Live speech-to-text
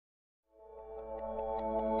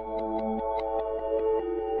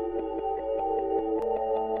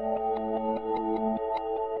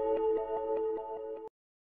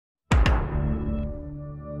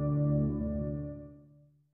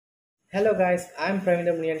guys, I'm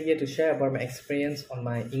PRAVINTHEN here to share about my experience on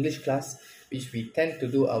my English class, which we tend to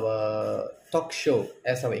do our talk show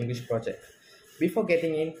as our English project. Before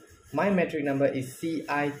getting in, my metric number is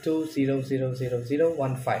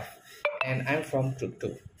CI200015 and I'm from Group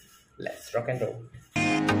 2. Let's rock and roll.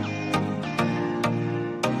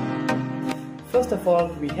 First of all,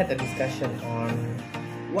 we had a discussion on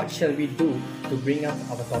what shall we do to bring up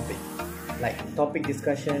our topic, like topic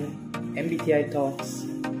discussion, MBTI talks,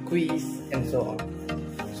 quiz, and so on.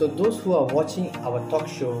 So those who are watching our talk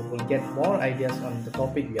show will get more ideas on the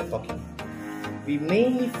topic we are talking. We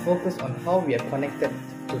mainly focus on how we are connected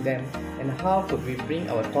to them and how could we bring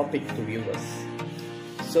our topic to viewers,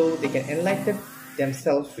 so they can enlighten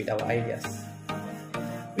themselves with our ideas.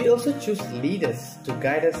 We also choose leaders to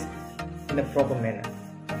guide us in a proper manner.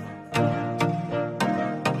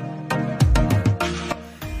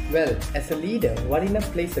 Well, as a leader, Warina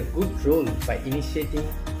plays a good role by initiating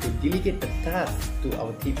to delegate the task to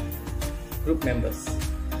our team group members.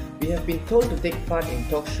 We have been told to take part in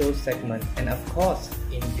talk show segment and of course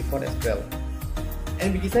in report as well.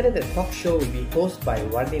 And we decided that talk show will be hosted by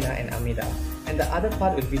Wardina and Amira, and the other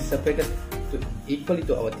part will be separated equally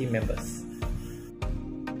to our team members.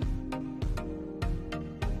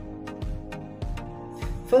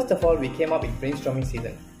 First of all, we came up with brainstorming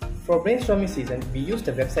season. For brainstorming season, we used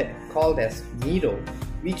a website called as Miro,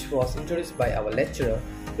 which was introduced by our lecturer,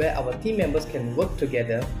 where our team members can work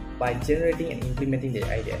together by generating and implementing their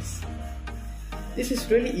ideas. This is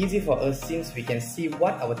really easy for us since we can see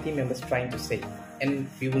what our team members are trying to say, and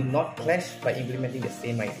we will not clash by implementing the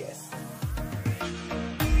same ideas.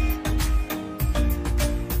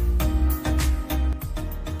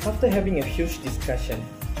 After having a huge discussion,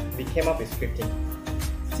 we came up with scripting.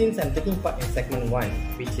 Since I'm taking part in segment 1,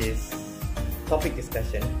 which is topic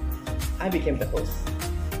discussion, I became the host.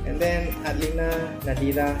 And then Adlina,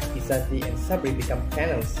 Nadira, Izati and Sabri become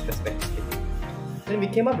panels respectively. Then we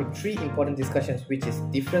came up with 3 important discussions, which is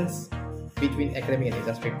difference between academic and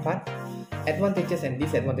industry part, advantages and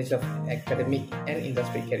disadvantages of academic and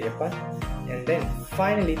industry career path, and then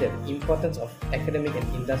finally the importance of academic and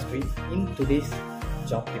industry in today's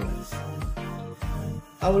job demands.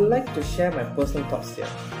 I would like to share my personal thoughts here.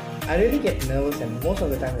 I really get nervous and most of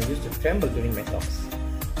the time I used to tremble during my talks.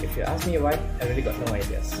 If you ask me why, I really got no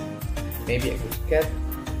ideas. Maybe I was scared,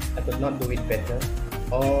 I could not do it better,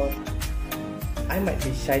 or I might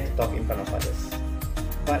be shy to talk in front of others.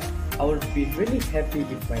 But I would be really happy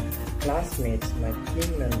if my classmates, my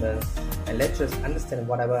team members, my lecturers understand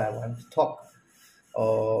whatever I want to talk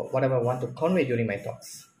or whatever I want to convey during my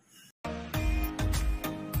talks.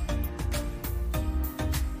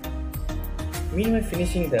 Meanwhile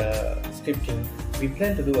finishing the scripting, we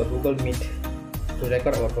plan to do a Google Meet to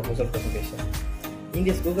record our proposal presentation. In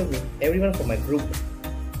this Google Meet, everyone from my group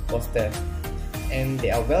was there and they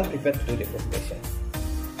are well prepared to do the presentation.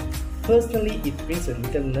 Personally, it brings a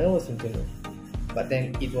little nervous into me, but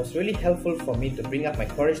then it was really helpful for me to bring up my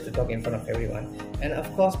courage to talk in front of everyone and of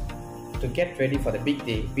course to get ready for the big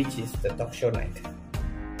day, which is the talk show night.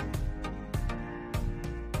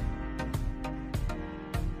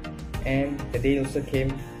 And the day also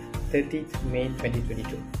came 30th May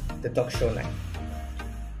 2022, the talk show night.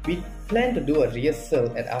 We plan to do a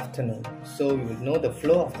rehearsal at afternoon so we will know the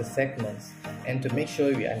flow of the segments and to make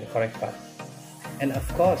sure we are in the correct path. And of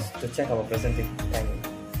course to check our presenting timing.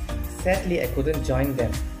 Sadly I couldn't join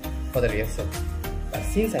them for the rehearsal, but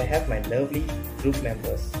since I have my lovely group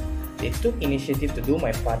members, they took initiative to do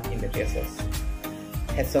my part in the rehearsals.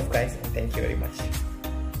 Hats off guys and thank you very much.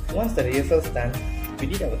 Once the rehearsal's done, we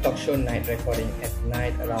did our talk show night recording at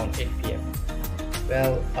night around 8 PM.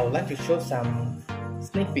 Well, I would like to show some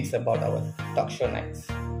sneak peeks about our talk show nights.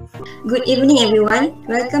 Good evening everyone.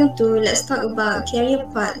 Welcome to Let's Talk About Career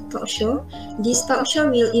Path talk show. This talk show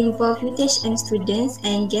will involve UTHM students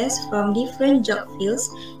and guests from different job fields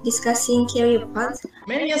discussing career paths.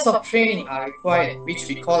 Many years of training are required, which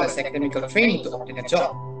we call as academic training to obtain a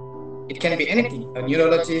job. It can be anything, a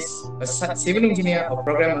neurologist, a civil engineer, or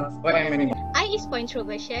programmer, or many more. I is for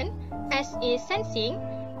introversion, S is sensing,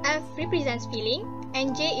 F represents feeling,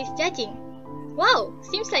 and J is judging. Wow,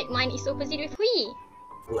 seems like mine is opposite with Hui.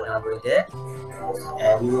 Put number there,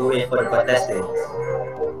 and we will wait for the contestant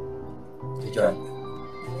to join.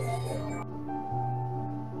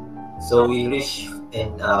 So we reach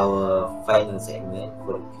in our final segment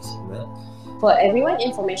for the Q segment. For everyone's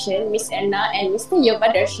information, Miss Anna and Mr.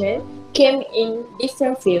 Yobadarshan came in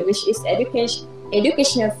different fields, which is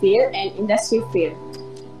educational field and industry field.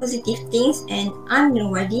 Positive things, and I'm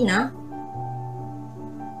Wardina.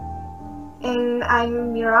 And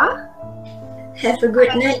I'm Mira. Have a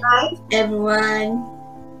good night, everyone.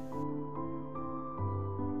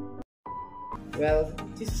 Well,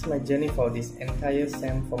 this is my journey for this entire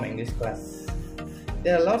SEM for my English class.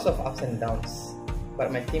 There are lots of ups and downs, but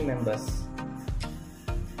my team members,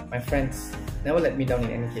 my friends, never let me down in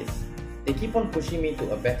any case. They keep on pushing me to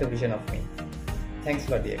a better vision of me. Thanks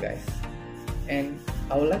a lot, dear guys. And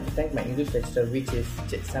I would like to thank my English lecturer, which is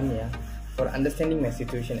Cik Samia, for understanding my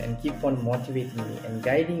situation and keep on motivating me and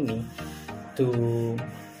guiding me to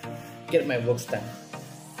get my works done.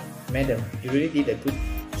 Madam, you really did a good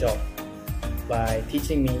job by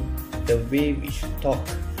teaching me the way we should talk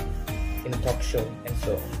in a talk show and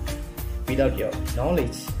so on. Without your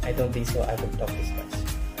knowledge, I don't think so I would talk this much.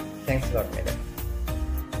 Thanks a lot, madam.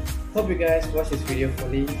 Hope you guys watch this video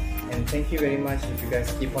fully, and thank you very much if you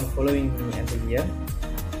guys keep on following me until here.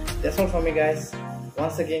 That's all from me, guys.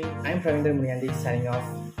 Once again, I'm PRAVINTHEN MUNIANDY signing off.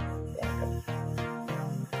 Welcome.